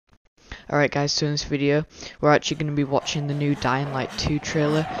Alright guys, so in this video we're actually going to be watching the new Dying Light 2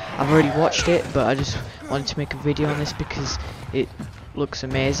 trailer. I've already watched it, but I just wanted to make a video on this because it looks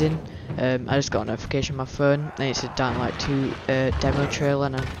amazing. I just got a notification on my phone and it's a Dying Light 2 demo trailer,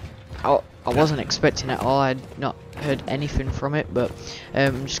 and I wasn't expecting it at all. I'd not heard anything from it, but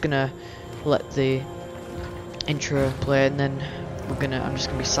I'm just going to let the intro play, and then I'm just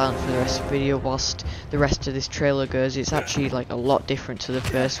gonna be silent for the rest of the video whilst the rest of this trailer goes. It's actually like a lot different to the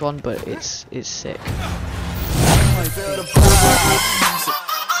first one, but it's sick.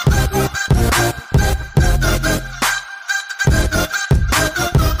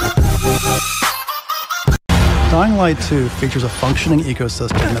 Dying Light 2 features a functioning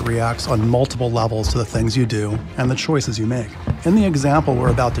ecosystem that reacts on multiple levels to the things you do and the choices you make. In the example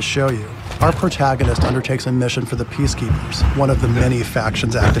we're about to show you, our protagonist undertakes a mission for the Peacekeepers, one of the many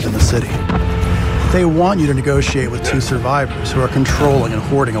factions active in the city. They want you to negotiate with two survivors who are controlling and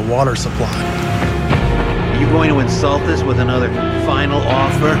hoarding a water supply. Are you going to insult us with another final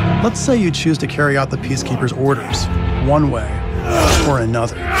offer? Let's say you choose to carry out the Peacekeepers' orders, one way or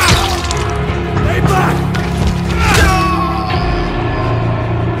another. Stay back!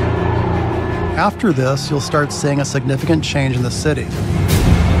 After this, you'll start seeing a significant change in the city,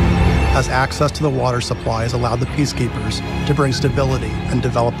 as access to the water supply has allowed the Peacekeepers to bring stability and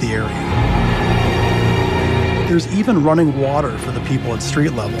develop the area. There's even running water for the people at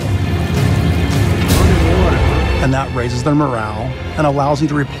street level. And that raises their morale and allows you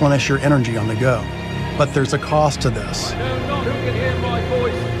to replenish your energy on the go. But there's a cost to this.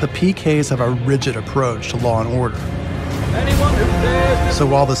 The PKs have a rigid approach to law and order. So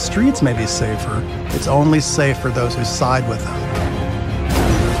while the streets may be safer, it's only safe for those who side with them.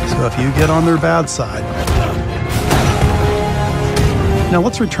 So if you get on their bad side. Now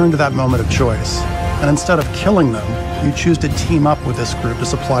let's return to that moment of choice. And instead of killing them, you choose to team up with this group to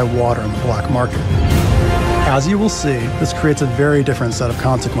supply water in the black market. As you will see, this creates a very different set of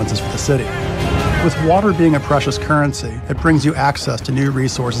consequences for the city. With water being a precious currency, it brings you access to new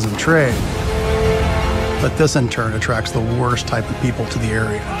resources and trade. But this in turn attracts the worst type of people to the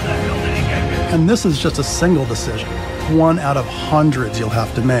area. And this is just a single decision, one out of hundreds you'll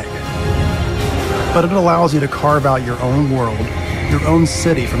have to make. But it allows you to carve out your own world, your own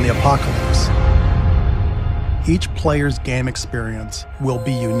city from the apocalypse. Each player's game experience will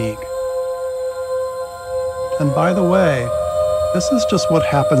be unique. And by the way, this is just what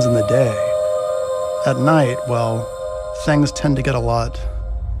happens in the day. At night, well, things tend to get a lot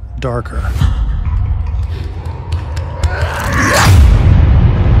darker.